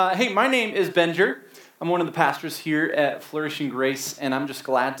Hey, my name is Benjer. I'm one of the pastors here at Flourishing Grace, and I'm just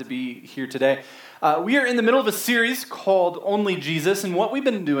glad to be here today. We are in the middle of a series called Only Jesus, and what we've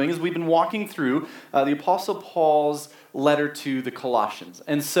been doing is we've been walking through the Apostle Paul's letter to the Colossians.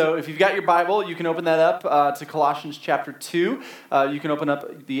 And so if you've got your Bible, you can open that up to Colossians chapter 2. You can open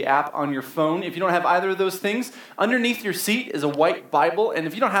up the app on your phone. If you don't have either of those things, underneath your seat is a white Bible. And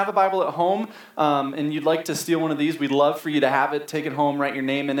if you don't have a Bible at home and you'd like to steal one of these, we'd love for you to have it. Take it home, write your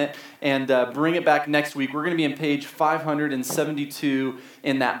name in it, and bring it back next week. We're going to be on page 572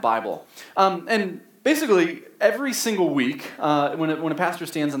 in that Bible. And basically, every single week, when a pastor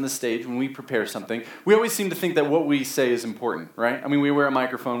stands on this stage, when we prepare something, we always seem to think that what we say is important, right? I mean, we wear a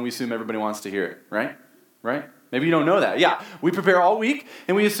microphone, we assume everybody wants to hear it, right? Right? Maybe you don't know that. Yeah, we prepare all week,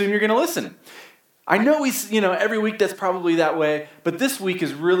 and we assume you're going to listen. I know every week that's probably that way, but this week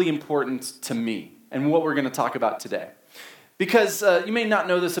is really important to me and what we're going to talk about today. Because you may not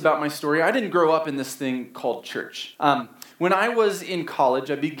know this about my story, I didn't grow up in this thing called church. When I was in college,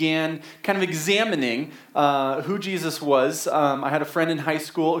 I began kind of examining who Jesus was. I had a friend in high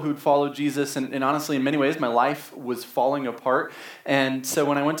school who'd followed Jesus, and honestly, in many ways, my life was falling apart. And so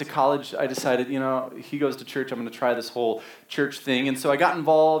when I went to college, I decided, he goes to church, I'm going to try this whole church thing. And so I got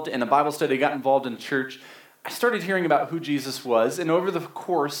involved in a Bible study, I got involved in church. I started hearing about who Jesus was, and over the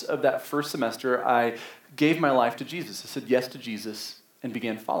course of that first semester, I gave my life to Jesus. I said yes to Jesus and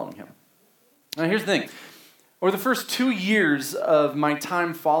began following him. Now here's the thing. Over the first 2 years of my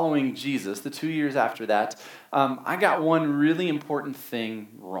time following Jesus, the 2 years after that, I got one really important thing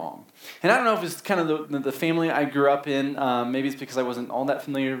wrong. And I don't know if it's kind of the family I grew up in. Maybe it's because I wasn't all that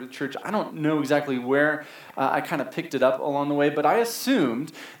familiar with church. I don't know exactly where I kind of picked it up along the way, but I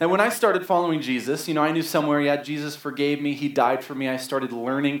assumed that when I started following Jesus, I knew somewhere, Jesus forgave me, he died for me. I started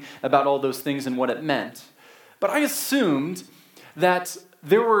learning about all those things and what it meant. But I assumed that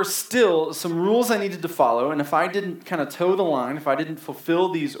there were still some rules I needed to follow, and if I didn't kind of toe the line, if I didn't fulfill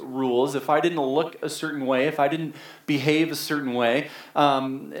these rules, if I didn't look a certain way, if I didn't behave a certain way,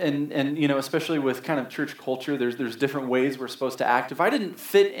 and especially with kind of church culture, there's different ways we're supposed to act. If I didn't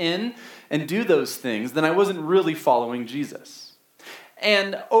fit in and do those things, then I wasn't really following Jesus.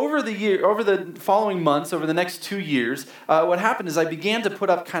 And over the following months, over the next 2 years, what happened is I began to put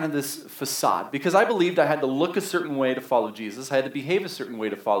up kind of this facade because I believed I had to look a certain way to follow Jesus. I had to behave a certain way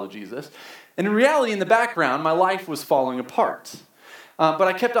to follow Jesus. And in reality, in the background, my life was falling apart. But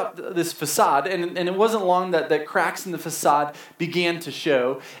I kept up this facade, and it wasn't long that cracks in the facade began to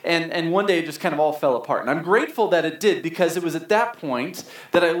show, and one day it just kind of all fell apart. And I'm grateful that it did, because it was at that point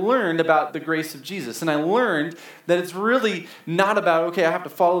that I learned about the grace of Jesus. And I learned that it's really not about, okay, I have to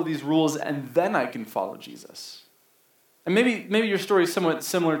follow these rules, and then I can follow Jesus. And maybe your story is somewhat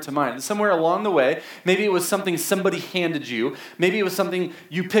similar to mine. Somewhere along the way, maybe it was something somebody handed you, maybe it was something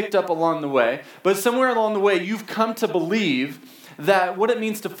you picked up along the way, but somewhere along the way you've come to believe that what it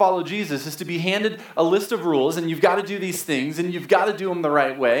means to follow Jesus is to be handed a list of rules, and you've got to do these things, and you've got to do them the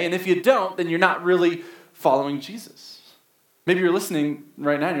right way, and if you don't, then you're not really following Jesus. Maybe you're listening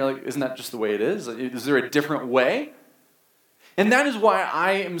right now, and you're like, isn't that just the way it is? Is there a different way? And that is why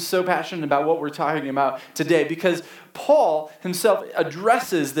I am so passionate about what we're talking about today, because Paul himself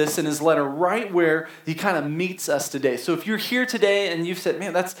addresses this in his letter right where he kind of meets us today. So if you're here today and you've said,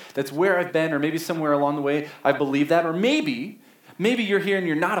 man, that's where I've been, or maybe somewhere along the way I believe that, or maybe you're here and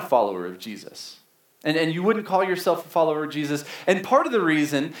you're not a follower of Jesus. And you wouldn't call yourself a follower of Jesus. And part of the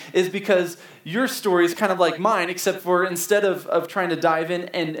reason is because your story is kind of like mine, except for instead of trying to dive in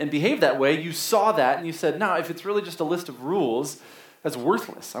and behave that way, you saw that and you said, no, if it's really just a list of rules, that's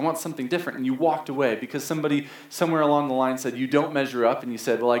worthless. I want something different. And you walked away because somebody somewhere along the line said, you don't measure up. And you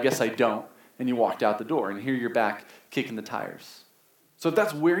said, well, I guess I don't. And you walked out the door. And here you're back kicking the tires. So if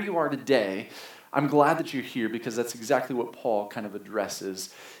that's where you are today, I'm glad that you're here, because that's exactly what Paul kind of addresses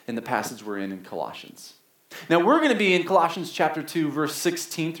in the passage we're in Colossians. Now, we're going to be in Colossians chapter 2, verse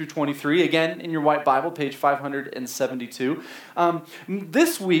 16 through 23. Again, in your white Bible, page 572.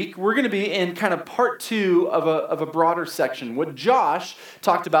 This week, we're going to be in kind of part 2 of a broader section. What Josh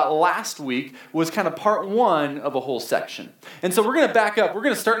talked about last week was kind of part 1 of a whole section. And so we're going to back up. We're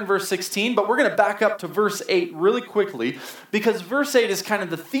going to start in verse 16, but we're going to back up to verse 8 really quickly, because verse 8 is kind of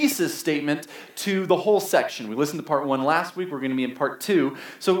the thesis statement to the whole section. We listened to part 1 last week. We're going to be in part 2.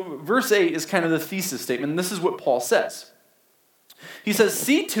 So verse 8 is kind of the thesis statement. And this is what Paul says. He says,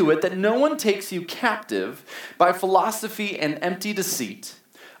 see to it that no one takes you captive by philosophy and empty deceit,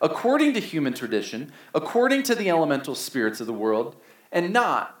 according to human tradition, according to the elemental spirits of the world, and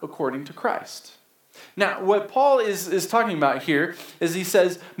not according to Christ. Now, what Paul is talking about here is he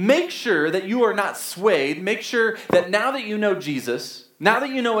says, make sure that you are not swayed. Make sure that now that you know Jesus, now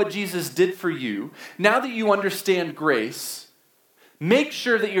that you know what Jesus did for you, now that you understand grace, make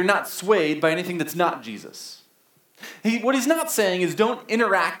sure that you're not swayed by anything that's not Jesus. What he's not saying is don't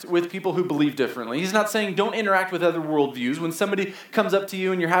interact with people who believe differently. He's not saying don't interact with other worldviews. When somebody comes up to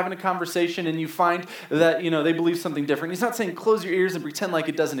you and you're having a conversation and you find that, they believe something different, he's not saying close your ears and pretend like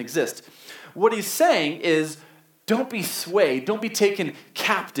it doesn't exist. What he's saying is don't be swayed, don't be taken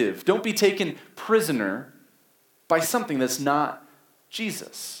captive, don't be taken prisoner by something that's not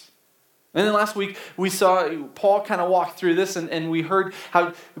Jesus. And then last week, we saw Paul kind of walk through this, and we heard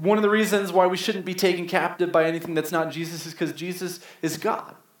how one of the reasons why we shouldn't be taken captive by anything that's not Jesus is because Jesus is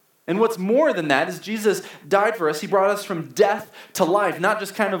God. And what's more than that is Jesus died for us. He brought us from death to life, not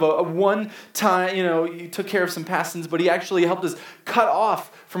just kind of a one-time, he took care of some past sins, but he actually helped us cut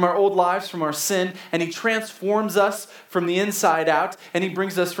off from our old lives, from our sin, and he transforms us from the inside out, and he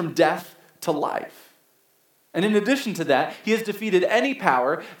brings us from death to life. And in addition to that, he has defeated any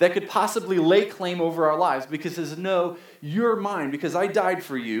power that could possibly lay claim over our lives because he says, no, you're mine because I died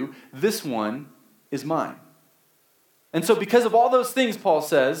for you. This one is mine. And so because of all those things, Paul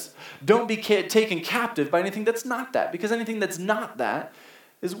says, don't be taken captive by anything that's not that, because anything that's not that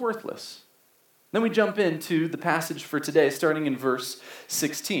is worthless. Then we jump into the passage for today, starting in verse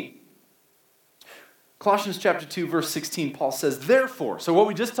 16. Colossians chapter 2, verse 16, Paul says, therefore, so what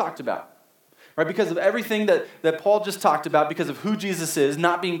we just talked about, right? Because of everything that Paul just talked about, because of who Jesus is,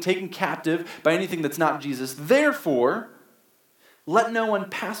 not being taken captive by anything that's not Jesus. Therefore, let no one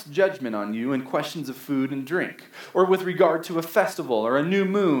pass judgment on you in questions of food and drink, or with regard to a festival, or a new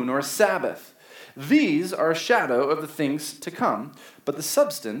moon, or a Sabbath. These are a shadow of the things to come, but the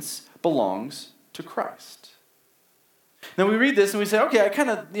substance belongs to Christ. Now we read this and we say, okay, I kind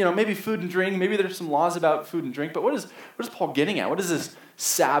of, maybe food and drink, maybe there's some laws about food and drink, but what is Paul getting at? What is this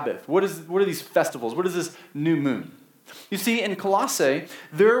Sabbath? What are these festivals? What is this new moon? You see, in Colossae,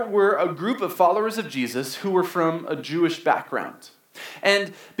 there were a group of followers of Jesus who were from a Jewish background.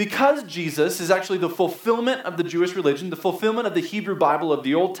 And because Jesus is actually the fulfillment of the Jewish religion, the fulfillment of the Hebrew Bible of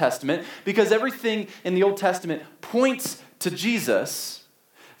the Old Testament, because everything in the Old Testament points to Jesus,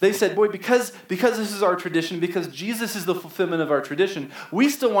 they said, boy, because this is our tradition, because Jesus is the fulfillment of our tradition, we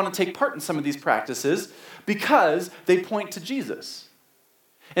still want to take part in some of these practices because they point to Jesus.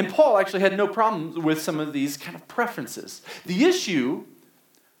 And Paul actually had no problem with some of these kind of preferences. The issue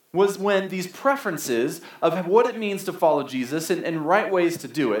was when these preferences of what it means to follow Jesus and right ways to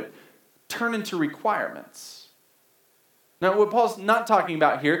do it turn into requirements. Now, what Paul's not talking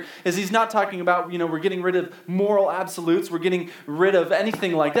about here is he's not talking about, we're getting rid of moral absolutes, we're getting rid of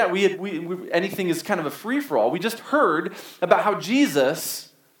anything like that. Anything is kind of a free-for-all. We just heard about how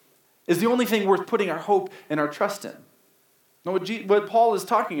Jesus is the only thing worth putting our hope and our trust in. Now, what Paul is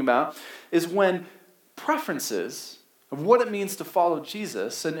talking about is when preferences of what it means to follow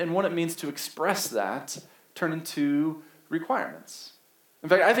Jesus and what it means to express that turn into requirements. In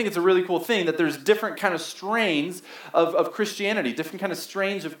fact, I think it's a really cool thing that there's different kind of strains of Christianity, different kind of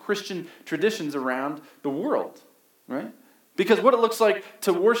strains of Christian traditions around the world, right? Because what it looks like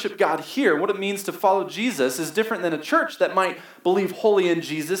to worship God here, what it means to follow Jesus, is different than a church that might believe wholly in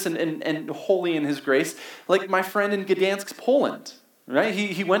Jesus and wholly in his grace, like my friend in Gdansk, Poland. Right?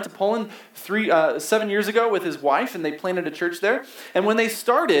 He went to Poland 7 years ago with his wife, and they planted a church there. And when they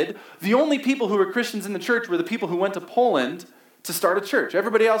started, the only people who were Christians in the church were the people who went to Poland to start a church.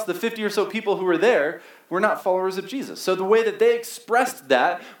 Everybody else, the 50 or so people who were there, were not followers of Jesus. So the way that they expressed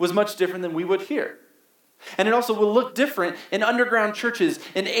that was much different than we would here. And it also will look different in underground churches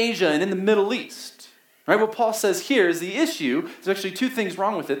in Asia and in the Middle East. Right? What Paul says here is the issue, there's actually two things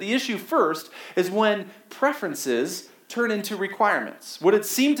wrong with it. The issue first is when preferences turn into requirements. What had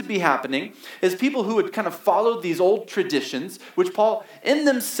seemed to be happening is people who had kind of followed these old traditions, which Paul in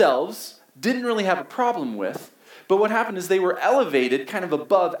themselves didn't really have a problem with, but what happened is they were elevated kind of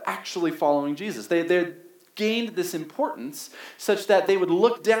above actually following Jesus. They gained this importance such that they would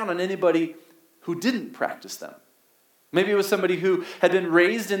look down on anybody who didn't practice them. Maybe it was somebody who had been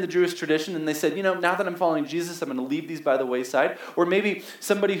raised in the Jewish tradition and they said, now that I'm following Jesus, I'm going to leave these by the wayside. Or maybe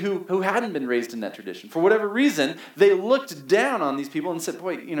somebody who hadn't been raised in that tradition. For whatever reason, they looked down on these people and said,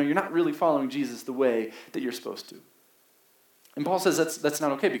 boy, you're not really following Jesus the way that you're supposed to. And Paul says that's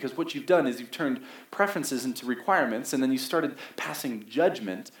not okay, because what you've done is you've turned preferences into requirements, and then you started passing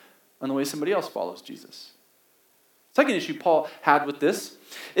judgment on the way somebody else follows Jesus. Second issue Paul had with this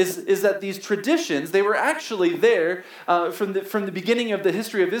is that these traditions, they were actually there from the beginning of the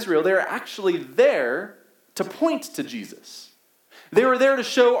history of Israel. They were actually there to point to Jesus. They were there to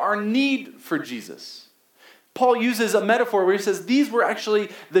show our need for Jesus. Paul uses a metaphor where he says these were actually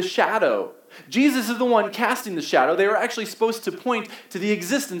the shadow Jesus is the one casting the shadow. They were actually supposed to point to the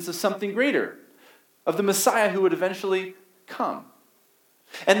existence of something greater, of the Messiah who would eventually come.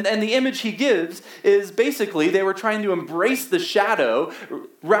 And the image he gives is basically they were trying to embrace the shadow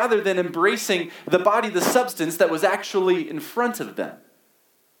rather than embracing the body, the substance that was actually in front of them.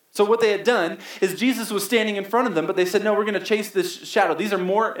 So what they had done is Jesus was standing in front of them, but they said, no, we're going to chase this shadow. These are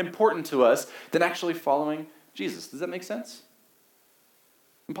more important to us than actually following Jesus. Does that make sense?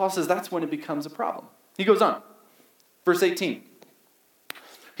 And Paul says that's when it becomes a problem. He goes on. Verse 18.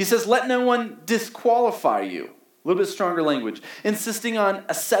 He says, let no one disqualify you. A little bit stronger language. Insisting on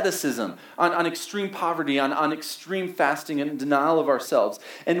asceticism, on extreme poverty, on extreme fasting and denial of ourselves,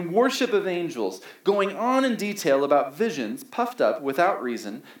 and worship of angels, going on in detail about visions puffed up without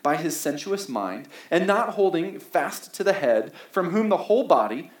reason by his sensuous mind, and not holding fast to the head, from whom the whole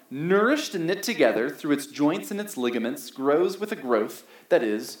body, nourished and knit together through its joints and its ligaments, grows with a growth that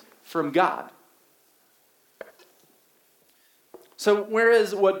is from God. So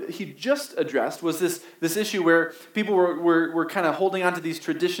whereas what he just addressed was this issue where people were kind of holding on to these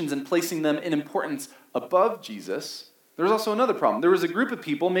traditions and placing them in importance above Jesus, there was also another problem. There was a group of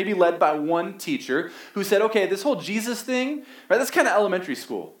people, maybe led by one teacher, who said, okay, this whole Jesus thing, right, that's kind of elementary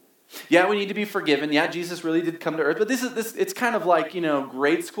school. Yeah, we need to be forgiven. Yeah, Jesus really did come to earth. But it's kind of like,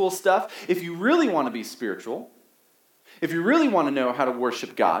 grade school stuff. If you really want to be spiritual, if you really want to know how to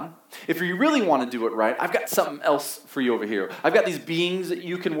worship God, if you really want to do it right, I've got something else for you over here. I've got these beings that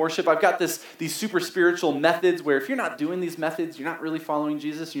you can worship. I've got these super spiritual methods where if you're not doing these methods, you're not really following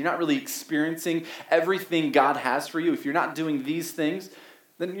Jesus. You're not really experiencing everything God has for you. If you're not doing these things,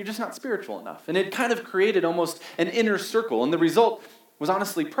 then you're just not spiritual enough. And it kind of created almost an inner circle. And the result was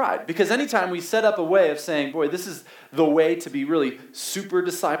honestly pride. Because anytime we set up a way of saying, boy, this is the way to be really super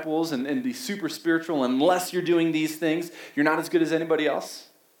disciples and be super spiritual, unless you're doing these things, you're not as good as anybody else,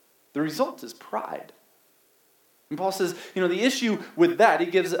 the result is pride. And Paul says, the issue with that, he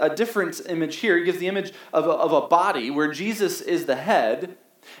gives a different image here. He gives the image of a body where Jesus is the head.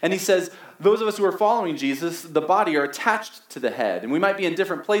 And he says, those of us who are following Jesus, the body are attached to the head. And we might be in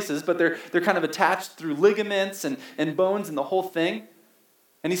different places, but they're kind of attached through ligaments and bones and the whole thing.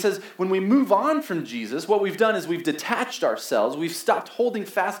 And he says, when we move on from Jesus, what we've done is we've detached ourselves. We've stopped holding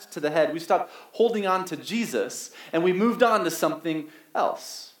fast to the head. We've stopped holding on to Jesus. And we moved on to something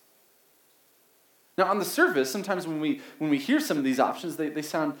else. Now, on the surface, sometimes when we hear some of these options, they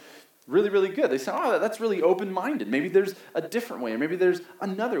sound really, really good. They sound, oh, that's really open-minded. Maybe there's a different way, or maybe there's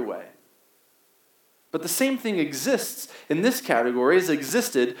another way. But the same thing exists in this category as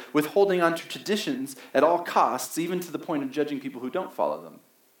existed with holding on to traditions at all costs, even to the point of judging people who don't follow them.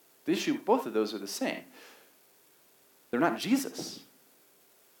 The issue, both of those are the same. They're not Jesus.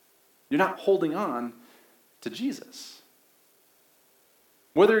 You're not holding on to Jesus.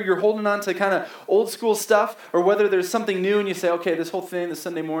 Whether you're holding on to kind of old school stuff or whether there's something new and you say, okay, this whole thing, this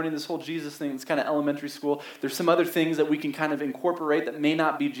Sunday morning, this whole Jesus thing, it's kind of elementary school. There's some other things that we can kind of incorporate that may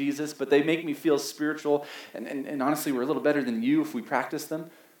not be Jesus, but they make me feel spiritual. And honestly, we're a little better than you if we practice them.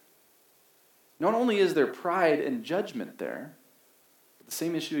 Not only is there pride and judgment there, but the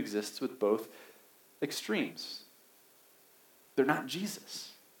same issue exists with both extremes. They're not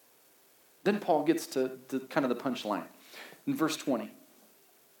Jesus. Then Paul gets to kind of the punchline. In verse 20.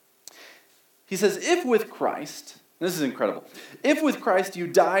 He says, if with Christ, this is incredible, if with Christ you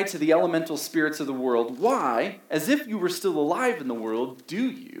died to the elemental spirits of the world, why, as if you were still alive in the world, do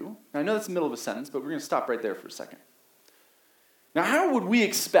you? Now, I know that's the middle of a sentence, but we're going to stop right there for a second. Now, how would we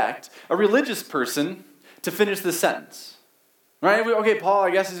expect a religious person to finish this sentence? Right? Okay, Paul,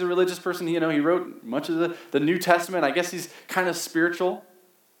 I guess he's a religious person. He wrote much of the New Testament. I guess he's kind of spiritual.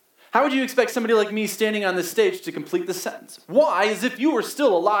 How would you expect somebody like me standing on this stage to complete the sentence? Why, as if you were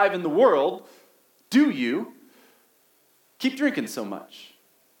still alive in the world, do you keep drinking so much?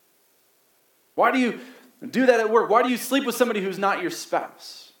 Why do you do that at work? Why do you sleep with somebody who's not your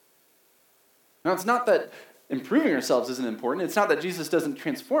spouse? Now, it's not that improving ourselves isn't important. It's not that Jesus doesn't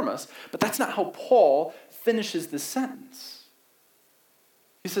transform us, but that's not how Paul finishes this sentence.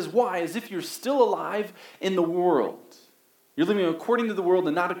 He says, why, as if you're still alive in the world, you're living according to the world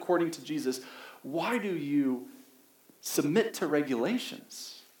and not according to Jesus, why do you submit to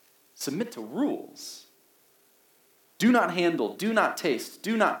regulations? Submit to rules. Do not handle, do not taste,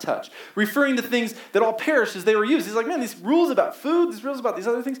 do not touch. Referring to things that all perish as they were used. He's like, man, these rules about food, these rules about these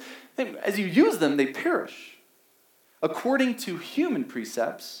other things, as you use them, they perish. According to human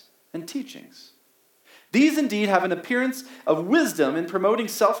precepts and teachings. These indeed have an appearance of wisdom in promoting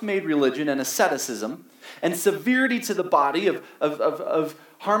self-made religion and asceticism and severity to the body of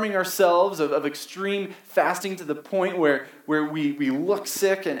harming ourselves, of extreme fasting to the point where we look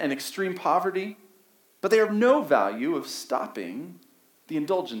sick and extreme poverty. But they have no value of stopping the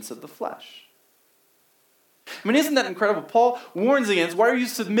indulgence of the flesh. I mean, isn't that incredible? Paul warns against, why are you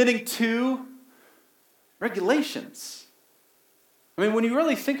submitting to regulations? I mean, when you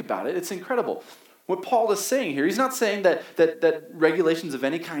really think about it, it's incredible. What Paul is saying here, he's not saying that regulations of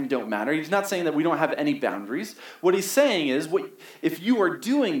any kind don't matter. He's not saying that we don't have any boundaries. What he's saying is, if you are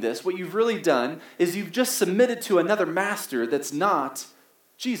doing this, what you've really done is you've just submitted to another master that's not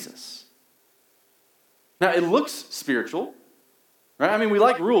Jesus. Now, it looks spiritual, right? I mean, we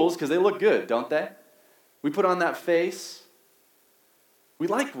like rules because they look good, don't they? We put on that face. We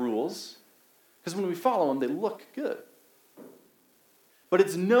like rules because when we follow them, they look good. But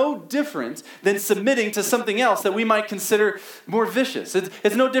it's no different than submitting to something else that we might consider more vicious.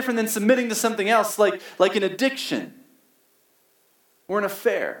 It's no different than submitting to something else like an addiction or an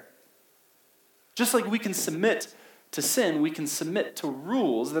affair. Just like we can submit to sin, we can submit to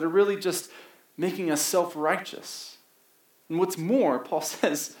rules that are really just making us self-righteous. And what's more, Paul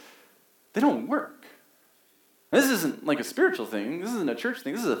says, they don't work. This isn't like a spiritual thing. This isn't a church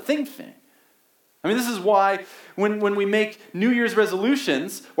thing. This is a thing. I mean, this is why when we make New Year's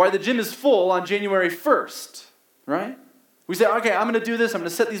resolutions, why the gym is full on January 1st, right? We say, okay, I'm going to do this. I'm going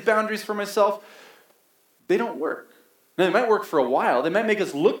to set these boundaries for myself. They don't work. Now, they might work for a while. They might make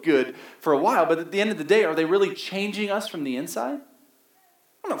us look good for a while, but at the end of the day, are they really changing us from the inside?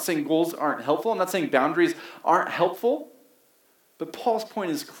 I'm not saying goals aren't helpful. I'm not saying boundaries aren't helpful. But Paul's point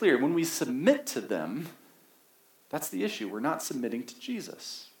is clear. When we submit to them, that's the issue. We're not submitting to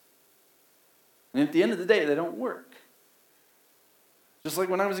Jesus. And at the end of the day, they don't work. Just like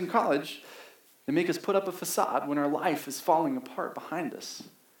when I was in college, they make us put up a facade when our life is falling apart behind us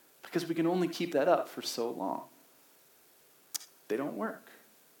because we can only keep that up for so long. They don't work.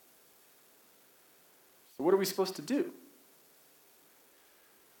 So what are we supposed to do?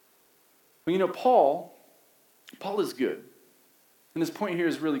 Well, Paul is good. And his point here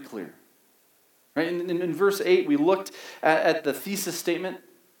is really clear. Right? In verse 8, we looked at the thesis statement.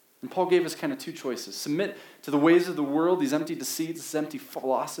 And Paul gave us kind of two choices. Submit to the ways of the world, these empty deceits, these empty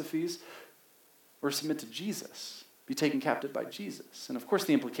philosophies, or submit to Jesus. Be taken captive by Jesus. And of course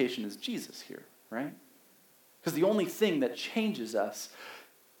the implication is Jesus here, right? Because the only thing that changes us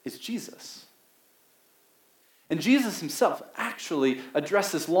is Jesus. And Jesus himself actually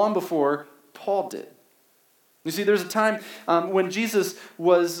addressed this long before Paul did. You see, there's a time when Jesus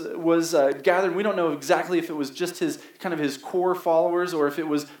was gathered. We don't know exactly if it was just his core followers or if it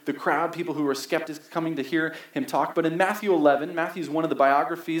was the crowd, people who were skeptics coming to hear him talk. But in Matthew 11, Matthew's one of the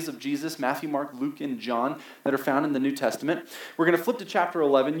biographies of Jesus, Matthew, Mark, Luke, and John that are found in the New Testament. We're going to flip to chapter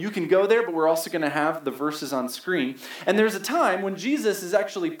 11. You can go there, but we're also going to have the verses on screen. And there's a time when Jesus is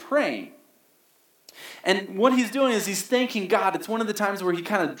actually praying. And what he's doing is he's thanking God. It's one of the times where he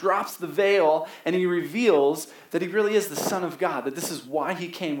kind of drops the veil and he reveals that he really is the Son of God, that this is why he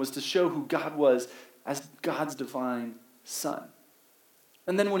came, was to show who God was as God's divine Son.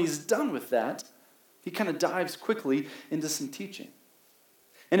 And then when he's done with that, he kind of dives quickly into some teaching.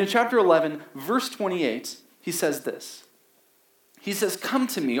 And in chapter 11, verse 28, he says this. He says, "Come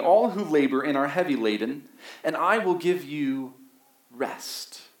to me, all who labor and are heavy laden, and I will give you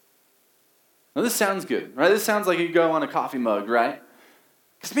rest." Now, this sounds good, right? This sounds like you go on a coffee mug, right?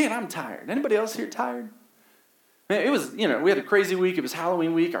 Because, man, I'm tired. Anybody else here tired? Man, it was, we had a crazy week. It was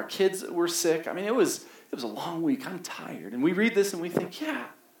Halloween week. Our kids were sick. I mean, it was a long week. I'm tired. And we read this and we think, yeah,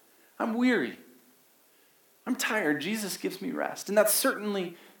 I'm weary. I'm tired. Jesus gives me rest. And that's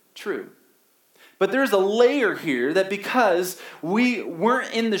certainly true. But there's a layer here that because we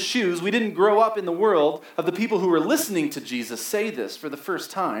weren't in the shoes, we didn't grow up in the world of the people who were listening to Jesus say this for the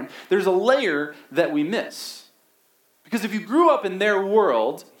first time, there's a layer that we miss. Because if you grew up in their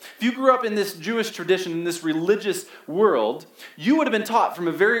world, if you grew up in this Jewish tradition, in this religious world, you would have been taught from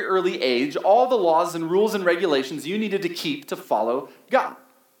a very early age all the laws and rules and regulations you needed to keep to follow God.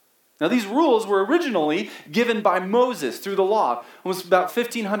 Now, these rules were originally given by Moses through the law, almost about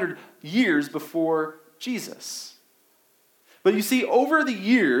 1,500 years before Jesus. But you see, over the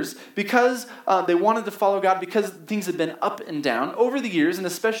years, because they wanted to follow God, because things had been up and down, over the years, and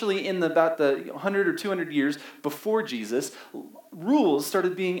especially in about the 100 or 200 years before Jesus, rules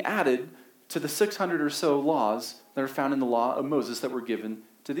started being added to the 600 or so laws that are found in the law of Moses that were given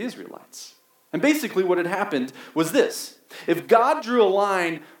to the Israelites. And basically what had happened was this. If God drew a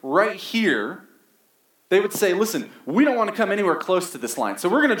line right here, they would say, listen, we don't want to come anywhere close to this line. So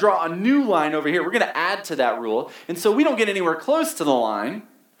we're going to draw a new line over here. We're going to add to that rule. And so we don't get anywhere close to the line.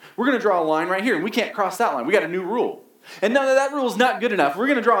 We're going to draw a line right here. And we can't cross that line. We got a new rule. And no, that rule is not good enough. We're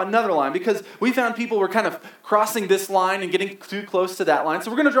going to draw another line because we found people were kind of crossing this line and getting too close to that line.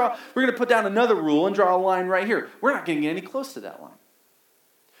 So we're going to put down another rule and draw a line right here. We're not going to get any close to that line.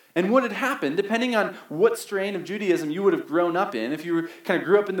 And what had happened, depending on what strain of Judaism you would have grown up in, if you kind of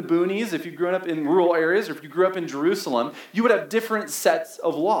grew up in the boonies, if you grew up in rural areas, or if you grew up in Jerusalem, you would have different sets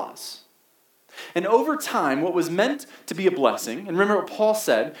of laws. And over time, what was meant to be a blessing, and remember what Paul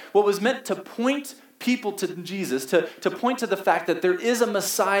said, what was meant to point people to Jesus, to point to the fact that there is a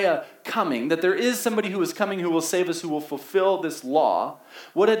Messiah coming, that there is somebody who is coming who will save us, who will fulfill this law,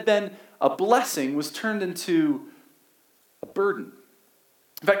 what had been a blessing was turned into a burden.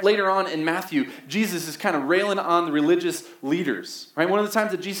 In fact, later on in Matthew, Jesus is kind of railing on the religious leaders. Right? One of the times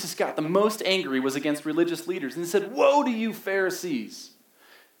that Jesus got the most angry was against religious leaders. And he said, "Woe to you, Pharisees."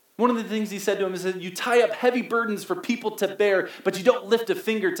 One of the things he said to him is that you tie up heavy burdens for people to bear, but you don't lift a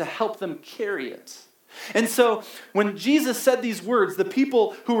finger to help them carry it. And so when Jesus said these words, the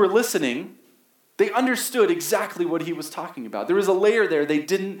people who were listening, they understood exactly what he was talking about. There was a layer there they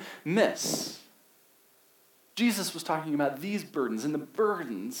didn't miss. Jesus was talking about these burdens and the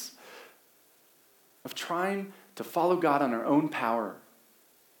burdens of trying to follow God on our own power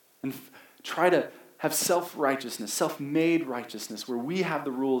and try to have self-righteousness, self-made righteousness, where we have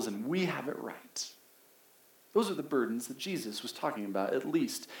the rules and we have it right. Those are the burdens that Jesus was talking about, at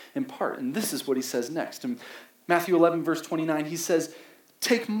least in part. And this is what he says next. In Matthew 11, verse 29, he says,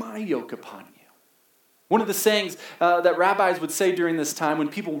 "Take my yoke upon you." One of the sayings that rabbis would say during this time when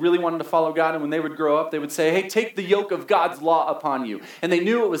people really wanted to follow God and when they would grow up, they would say, "Hey, take the yoke of God's law upon you." And they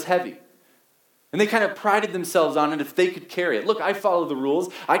knew it was heavy. And they kind of prided themselves on it if they could carry it. Look, I follow the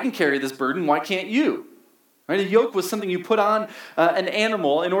rules. I can carry this burden. Why can't you? Right? A yoke was something you put on an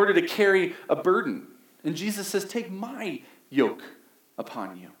animal in order to carry a burden. And Jesus says, "Take my yoke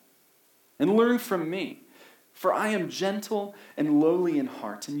upon you and learn from me. For I am gentle and lowly in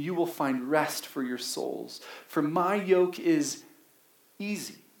heart, and you will find rest for your souls. For my yoke is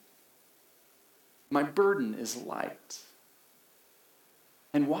easy. My burden is light."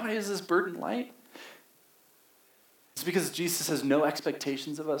 And why is this burden light? It's because Jesus has no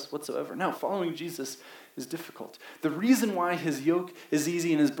expectations of us whatsoever. No, following Jesus is difficult. The reason why his yoke is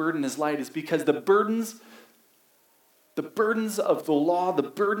easy and his burden is light is because the burdens of the law, the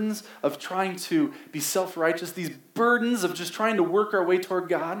burdens of trying to be self-righteous, these burdens of just trying to work our way toward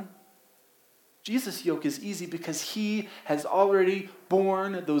God, Jesus' yoke is easy because he has already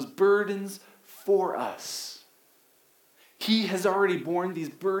borne those burdens for us. He has already borne these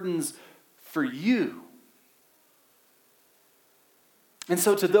burdens for you. And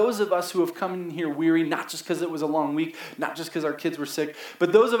so to those of us who have come in here weary, not just because it was a long week, not just because our kids were sick,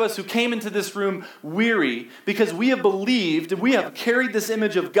 but those of us who came into this room weary because we have believed, we have carried this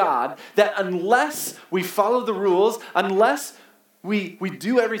image of God, that unless we follow the rules, unless we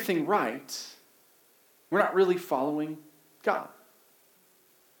do everything right, we're not really following God.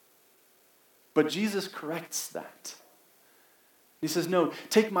 But Jesus corrects that. He says, "No,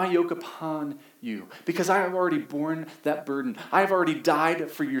 take my yoke upon you, because I have already borne that burden. I have already died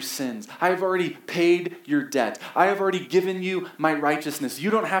for your sins. I have already paid your debt. I have already given you my righteousness.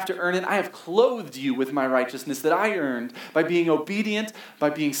 You don't have to earn it. I have clothed you with my righteousness that I earned by being obedient, by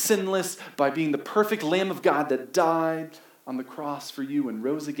being sinless, by being the perfect Lamb of God that died on the cross for you and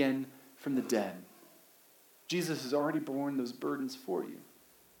rose again from the dead." Jesus has already borne those burdens for you.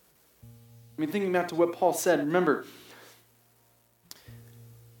 I mean, thinking back to what Paul said, remember,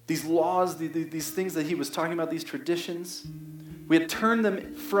 these laws, these things that he was talking about, these traditions, we had turned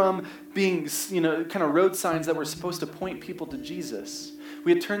them from being, kind of road signs that were supposed to point people to Jesus.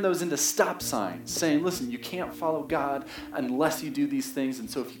 We had turned those into stop signs, saying, listen, you can't follow God unless you do these things. And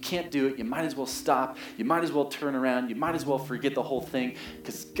so if you can't do it, you might as well stop. You might as well turn around. You might as well forget the whole thing,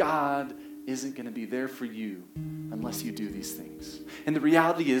 because God isn't going to be there for you unless you do these things. And the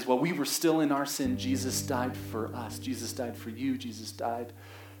reality is, while we were still in our sin, Jesus died for us. Jesus died for you. Jesus died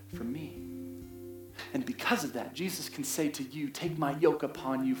for me. And because of that, Jesus can say to you, "Take my yoke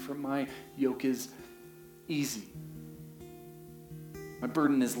upon you, for my yoke is easy. My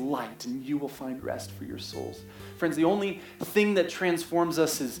burden is light, and you will find rest for your souls." Friends, the only thing that transforms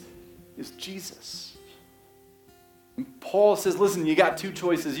us is Jesus. And Paul says, listen, you got two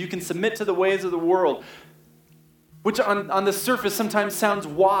choices. You can submit to the ways of the world, which on the surface sometimes sounds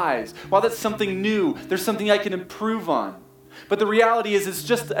wise. Well, that's something new. There's something I can improve on. But the reality is, it's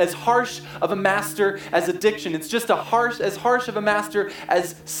just as harsh of a master as addiction. It's just as harsh of a master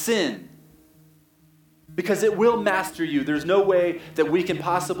as sin. Because it will master you. There's no way that we can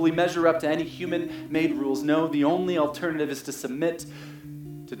possibly measure up to any human-made rules. No, the only alternative is to submit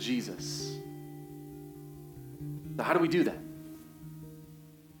to Jesus. So how do we do that?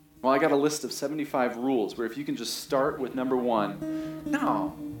 Well, I got a list of 75 rules where if you can just start with number 1,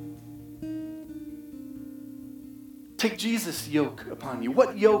 no. Take Jesus' yoke upon you.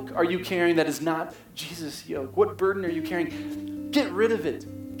 What yoke are you carrying that is not Jesus' yoke? What burden are you carrying? Get rid of it.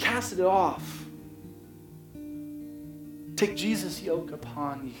 Cast it off. Take Jesus' yoke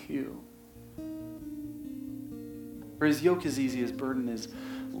upon you. For his yoke is easy, his burden is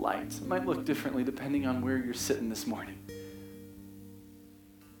light. It might look differently depending on where you're sitting this morning.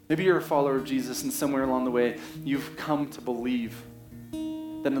 Maybe you're a follower of Jesus and somewhere along the way you've come to believe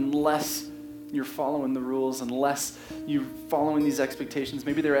that unless you're following the rules, unless you're following these expectations,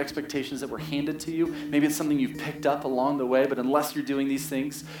 maybe there are expectations that were handed to you, maybe it's something you've picked up along the way, but unless you're doing these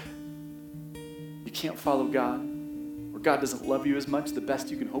things, you can't follow God, or God doesn't love you as much. The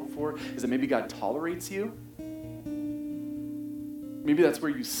best you can hope for is that maybe God tolerates you. Maybe that's where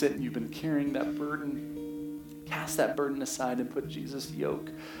you sit and you've been carrying that burden. Cast that burden aside and put Jesus'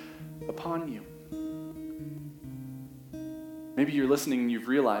 yoke upon you. Maybe you're listening and you've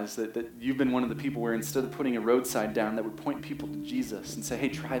realized that you've been one of the people where instead of putting a roadside down that would point people to Jesus and say, hey,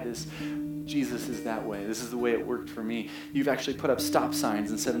 try this. Jesus is that way. This is the way it worked for me. You've actually put up stop signs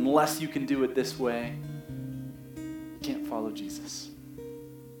and said, unless you can do it this way, you can't follow Jesus.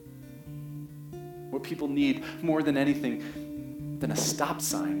 What people need more than anything than a stop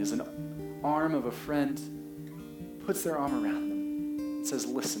sign is an arm of a friend puts their arm around them and says,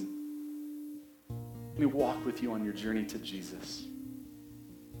 listen, let me walk with you on your journey to Jesus.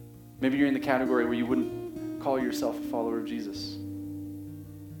 Maybe you're in the category where you wouldn't call yourself a follower of Jesus.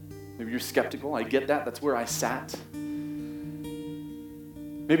 Maybe you're skeptical. I get that. That's where I sat.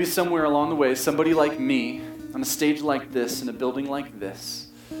 Maybe somewhere along the way, somebody like me, on a stage like this, in a building like this,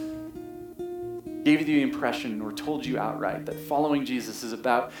 gave you the impression or told you outright that following Jesus is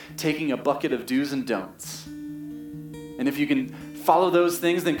about taking a bucket of do's and don'ts. And if you can follow those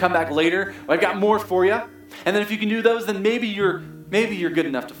things, then come back later. Well, I've got more for you. And then if you can do those, then maybe you're good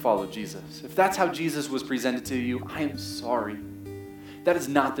enough to follow Jesus. If that's how Jesus was presented to you, I am sorry. That is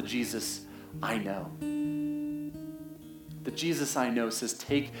not the Jesus I know. The Jesus I know says,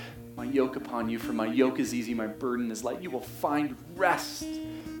 take my yoke upon you, for my yoke is easy, my burden is light. You will find rest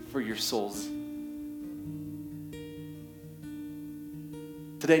for your souls.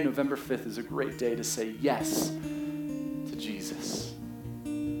 Today, November 5th, is a great day to say yes to Jesus.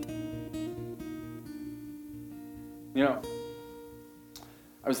 You know,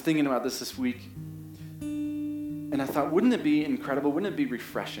 I was thinking about this week, and I thought, wouldn't it be incredible, wouldn't it be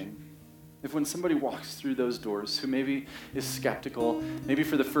refreshing if when somebody walks through those doors who maybe is skeptical, maybe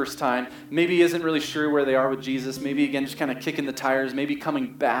for the first time, maybe isn't really sure where they are with Jesus, maybe again just kind of kicking the tires, maybe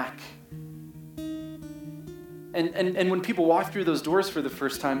coming back. And when people walk through those doors for the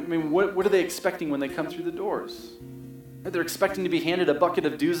first time, I mean, what are they expecting when they come through the doors? They're expecting to be handed a bucket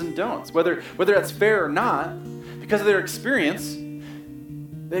of do's and don'ts, whether that's fair or not, because of their experience.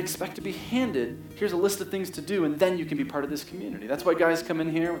 They expect to be handed, here's a list of things to do, and then you can be part of this community. That's why guys come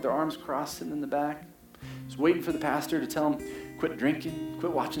in here with their arms crossed sitting in the back, just waiting for the pastor to tell them, quit drinking,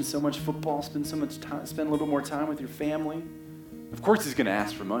 quit watching so much football, spend a little bit more time with your family. Of course he's going to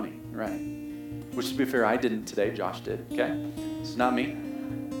ask for money, right? Which, to be fair, I didn't today. Josh did, okay? It's not me.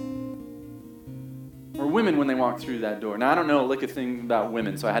 Or women when they walk through that door. Now, I don't know a lick of thing about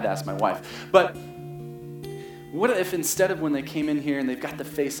women, so I had to ask my wife. But what if instead of when they came in here and they've got the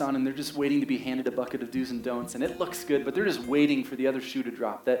face on and they're just waiting to be handed a bucket of do's and don'ts and it looks good, but they're just waiting for the other shoe to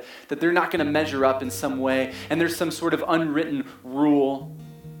drop, that they're not going to measure up in some way and there's some sort of unwritten rule.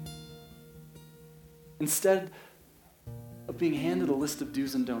 Instead of being handed a list of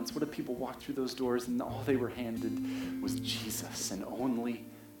do's and don'ts, what if people walked through those doors and all they were handed was Jesus and only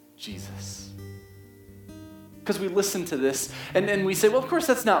Jesus? Because we listen to this and we say, well, of course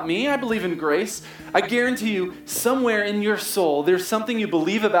that's not me. I believe in grace. I guarantee you, somewhere in your soul, there's something you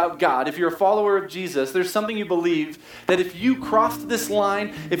believe about God. If you're a follower of Jesus, there's something you believe that if you crossed this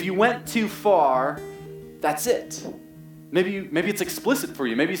line, if you went too far, that's it. Maybe it's explicit for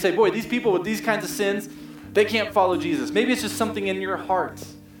you. Maybe you say, boy, these people with these kinds of sins, they can't follow Jesus. Maybe it's just something in your heart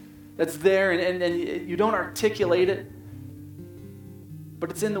that's there and you don't articulate it, but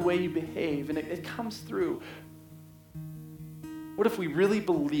it's in the way you behave and it comes through. What if we really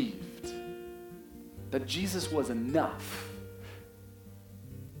believed that Jesus was enough?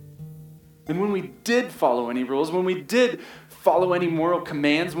 And when we did follow any rules, when we did follow any moral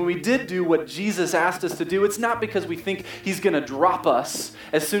commands, when we did do what Jesus asked us to do, it's not because we think he's going to drop us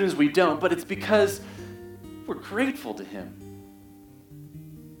as soon as we don't, but it's because we're grateful to him.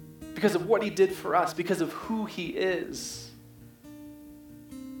 Because of what he did for us, because of who he is.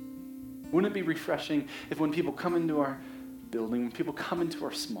 Wouldn't it be refreshing if when people come into our building, when people come into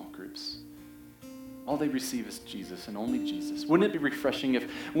our small groups, all they receive is Jesus and only Jesus? Wouldn't it be refreshing if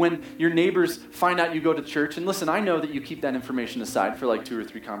when your neighbors find out you go to church, and listen, I know that you keep that information aside for like 2 or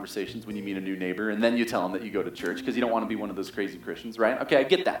 3 conversations when you meet a new neighbor, and then you tell them that you go to church because you don't want to be one of those crazy Christians, right? Okay, I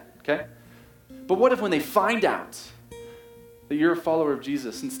get that, okay? But what if when they find out that you're a follower of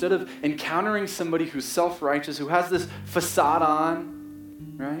Jesus, instead of encountering somebody who's self-righteous, who has this facade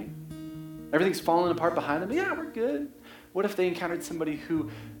on, right? Everything's falling apart behind them. Yeah, we're good. What if they encountered somebody who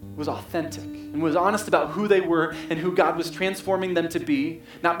was authentic and was honest about who they were and who God was transforming them to be,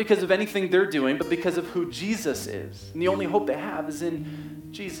 not because of anything they're doing, but because of who Jesus is. And the only hope they have is in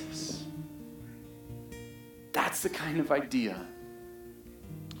Jesus. That's the kind of idea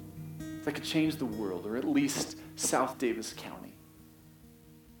that could change the world, or at least South Davis County.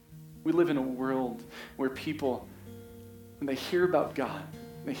 We live in a world where people, when they hear about God,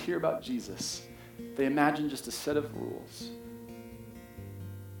 when they hear about Jesus, they imagine just a set of rules.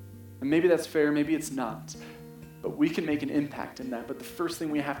 And maybe that's fair, maybe it's not. But we can make an impact in that. But the first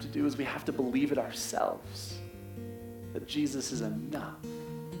thing we have to do is we have to believe it ourselves, that Jesus is enough.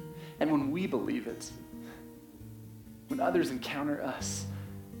 And when we believe it, when others encounter us,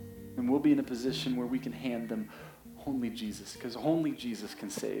 then we'll be in a position where we can hand them only Jesus, because only Jesus can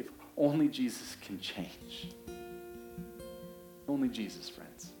save. Only Jesus can change. Only Jesus,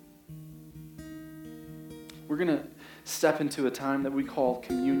 friends. We're going to step into a time that we call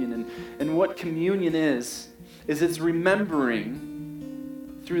communion. And what communion is it's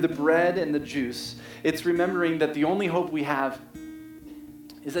remembering through the bread and the juice, it's remembering that the only hope we have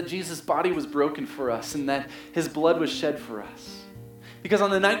is that Jesus' body was broken for us and that his blood was shed for us. Because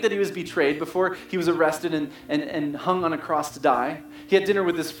on the night that he was betrayed, before he was arrested and hung on a cross to die, he had dinner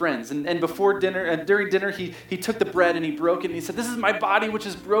with his friends. And before dinner, during dinner, he took the bread and he broke it and he said, "This is my body which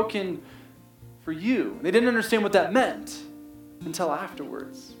is broken for you." They didn't understand what that meant until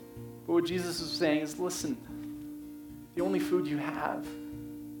afterwards. But what Jesus was saying is, listen, the only food you have,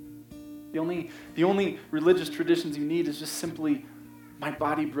 the only religious traditions you need is just simply my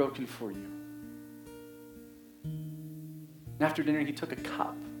body broken for you. And after dinner, he took a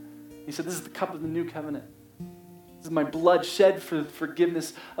cup. He said, "This is the cup of the new covenant. This is my blood shed for the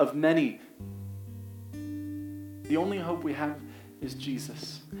forgiveness of many." The only hope we have is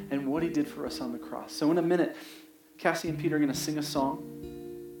Jesus and what he did for us on the cross. So in a minute, Cassie and Peter are going to sing a song.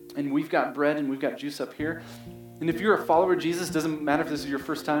 And we've got bread and we've got juice up here. And if you're a follower of Jesus, doesn't matter if this is your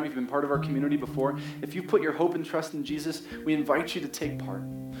first time, if you've been part of our community before, if you put your hope and trust in Jesus, we invite you to take part.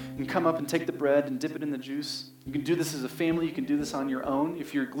 You can come up and take the bread and dip it in the juice. You can do this as a family. You can do this on your own.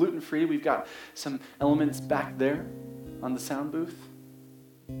 If you're gluten-free, we've got some elements back there on the sound booth.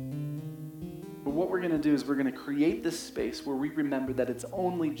 But what we're going to do is we're going to create this space where we remember that it's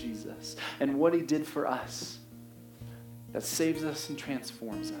only Jesus and what he did for us that saves us and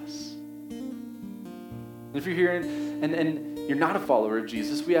transforms us. And if you're here and you're not a follower of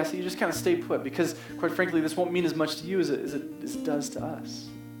Jesus, we ask that you just kind of stay put, because quite frankly, this won't mean as much to you as it does to us.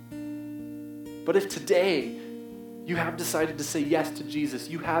 But if today you have decided to say yes to Jesus,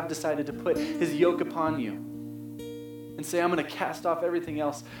 you have decided to put his yoke upon you and say, "I'm going to cast off everything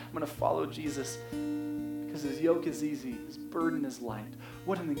else. I'm going to follow Jesus because his yoke is easy, his burden is light."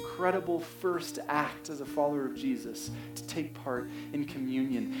 What an incredible first act as a follower of Jesus, to take part in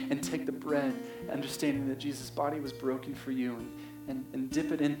communion and take the bread, understanding that Jesus' body was broken for you, and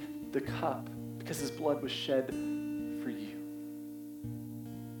dip it in the cup because his blood was shed for you.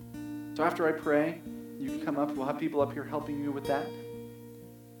 So after I pray, you can come up. We'll have people up here helping you with that.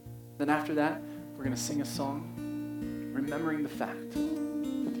 Then after that, we're going to sing a song remembering the fact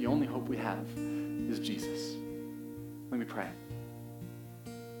that the only hope we have is Jesus. Let me pray.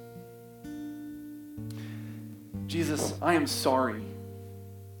 Jesus, I am sorry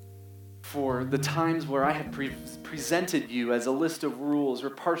for the times where I have presented you as a list of rules or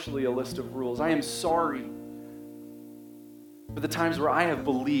partially a list of rules. I am sorry for the times where I have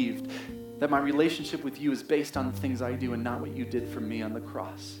believed that my relationship with you is based on the things I do and not what you did for me on the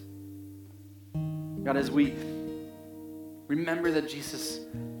cross. God, as we remember that Jesus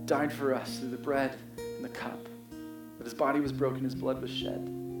died for us through the bread and the cup, that his body was broken, his blood was shed,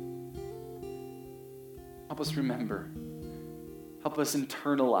 help us remember. Help us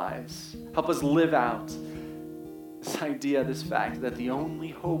internalize. Help us live out this idea, this fact that the only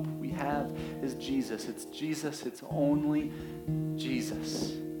hope we have is Jesus. It's Jesus. It's only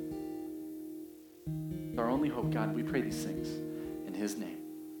Jesus. It's our only hope, God. We pray these things in his name.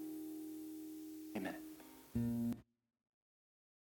 Amen.